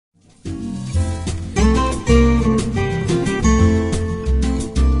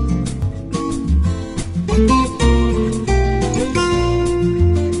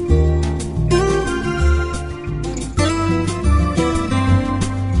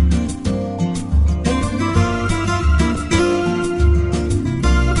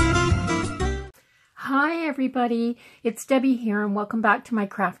everybody, it's Debbie here and welcome back to my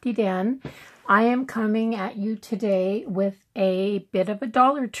crafty den. I am coming at you today with a bit of a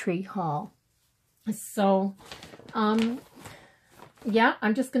Dollar Tree haul. So, yeah,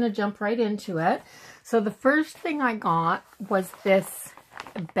 I'm just going to jump right into it. So the first thing I got was this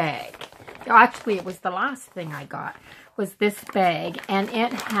bag. Actually, it was the last thing I got, was this bag, and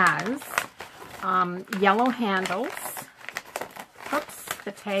it has yellow handles. Oops,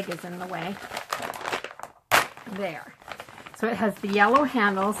 the tag is in the way. There. So it has the yellow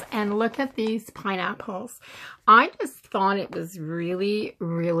handles, and look at these pineapples. I just thought it was really,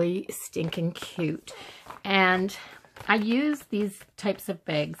 really stinking cute. And I use these types of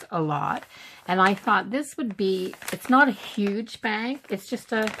bags a lot. And I thought this would be, it's not a huge bag. It's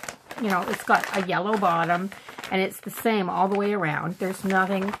just a, you know, it's got a yellow bottom. And it's the same all the way around. There's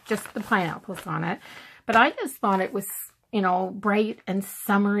nothing, just the pineapples on it. But I just thought it was, you know, bright and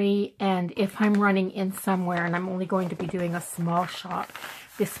summery, and if I'm running in somewhere and I'm only going to be doing a small shop,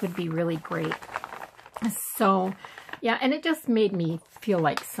 this would be really great. So, yeah, and it just made me feel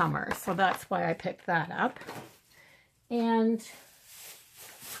like summer, so that's why I picked that up. And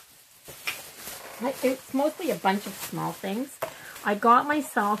it's mostly a bunch of small things. I got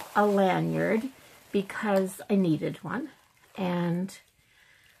myself a lanyard because I needed one, and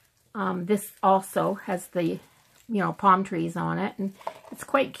this also has the, you know, palm trees on it, and it's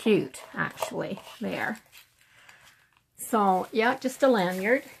quite cute actually there. So yeah, just a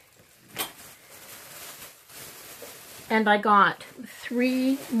lanyard. And I got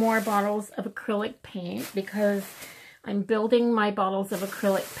 3 more bottles of acrylic paint because I'm building my bottles of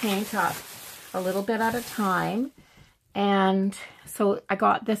acrylic paint up a little bit at a time. And so I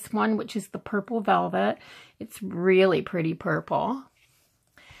got this one, which is the purple velvet. It's really pretty purple.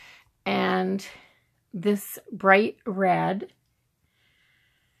 And this bright red.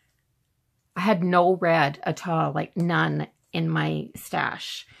 I had no red at all, like none in my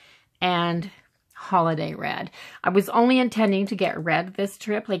stash. And holiday red. I was only intending to get red this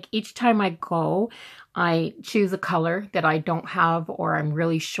trip. Like each time I go, I choose a color that I don't have or I'm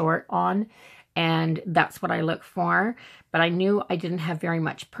really short on. And that's what I look for. But I knew I didn't have very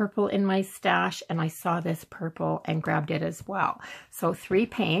much purple in my stash. And I saw this purple and grabbed it as well. So 3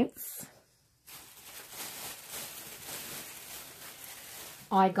 paints.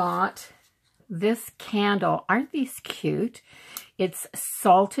 I got this candle. Aren't these cute? It's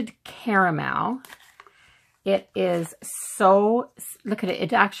salted caramel. It is so, look at it.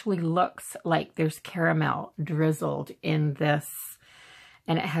 It actually looks like there's caramel drizzled in this.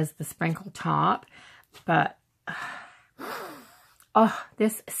 And it has the sprinkle top. But, oh,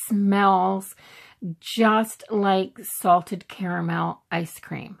 this smells just like salted caramel ice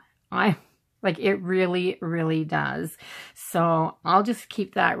cream. Like it really, really does. So I'll just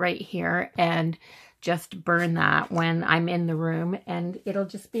keep that right here and just burn that when I'm in the room, and it'll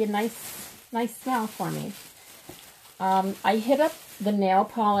just be a nice smell for me. I hit up the nail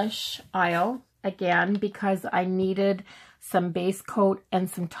polish aisle again because I needed some base coat and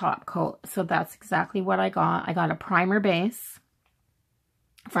some top coat. So that's exactly what I got. I got a primer base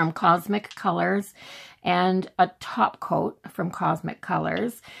from Cosmic Colors and a top coat from Cosmic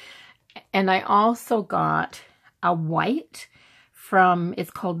Colors. And I also got a white from, it's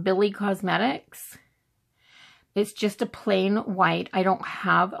called Billy Cosmetics. It's just a plain white. I don't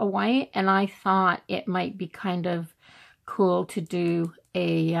have a white, and I thought it might be kind of cool to do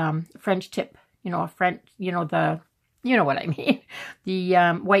a French tip, you know, you know what I mean.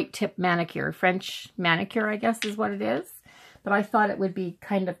 The white tip manicure, French manicure, I guess is what it is. But I thought it would be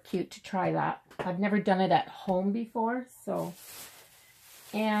kind of cute to try that. I've never done it at home before, so.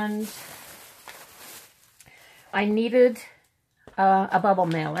 And I needed a bubble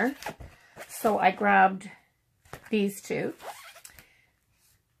mailer, so I grabbed these 2.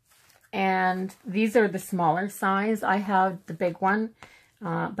 And these are the smaller size. I have the big one,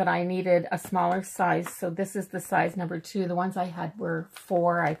 but I needed a smaller size, so this is the size number 2. The ones I had were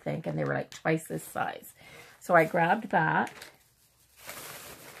 4, I think, and they were like twice this size. So I grabbed that.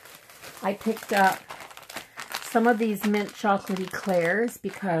 I picked up some of these mint chocolatey clairs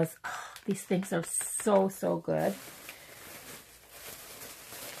because these things are so, so good.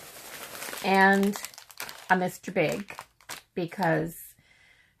 And a Mr. Big, because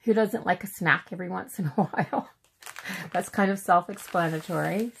who doesn't like a snack every once in a while? That's kind of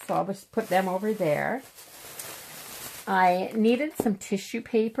self-explanatory. So I'll just put them over there. I needed some tissue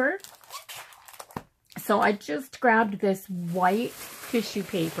paper. So I just grabbed this white tissue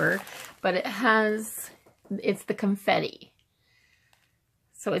paper, but it's the confetti.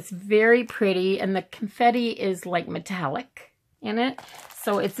 So it's very pretty, and the confetti is like metallic. in it.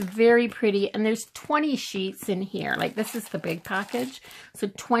 So it's very pretty. And there's 20 sheets in here. Like this is the big package.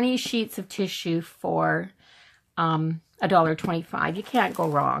 So 20 sheets of tissue for $1.25. You can't go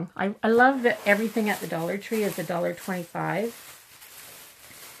wrong. I love that everything at the Dollar Tree is $1.25.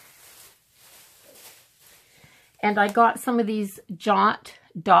 And I got some of these dot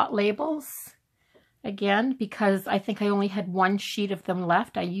labels again because I think I only had one sheet of them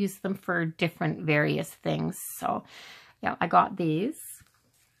left. I used them for different various things. So yeah, I got these.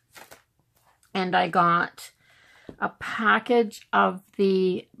 And I got a package of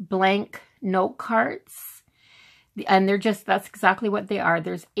the blank note cards. And they're just, that's exactly what they are.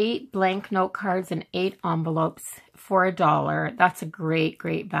 There's 8 blank note cards and 8 envelopes for $1. That's a great,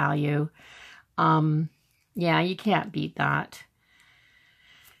 great value. Yeah, you can't beat that.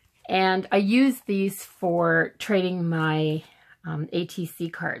 And I use these for trading my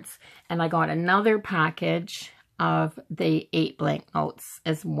ATC cards. And I got another package of the 8 blank notes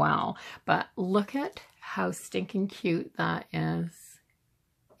as well. But look at how stinking cute that is.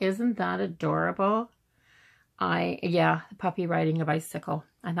 Isn't that adorable? Yeah, the puppy riding a bicycle.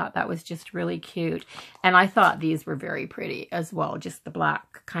 I thought that was just really cute. And I thought these were very pretty as well. Just the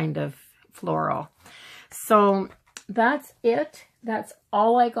black kind of floral. So that's it. That's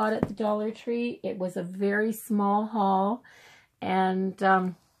all I got at the Dollar Tree. It was a very small haul.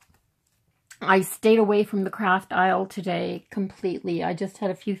 And I stayed away from the craft aisle today completely. I just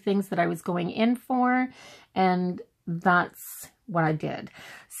had a few things that I was going in for. And that's what I did.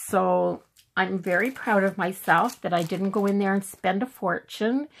 So I'm very proud of myself that I didn't go in there and spend a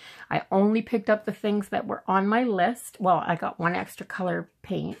fortune. I only picked up the things that were on my list. Well, I got 1 extra color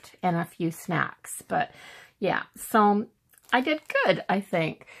paint and a few snacks. But yeah, so I did good, I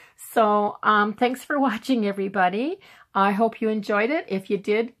think. So thanks for watching, everybody. I hope you enjoyed it. If you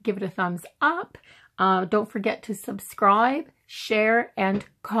did, give it a thumbs up. Don't forget to subscribe, share, and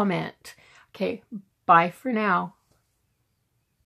comment. Okay, bye for now.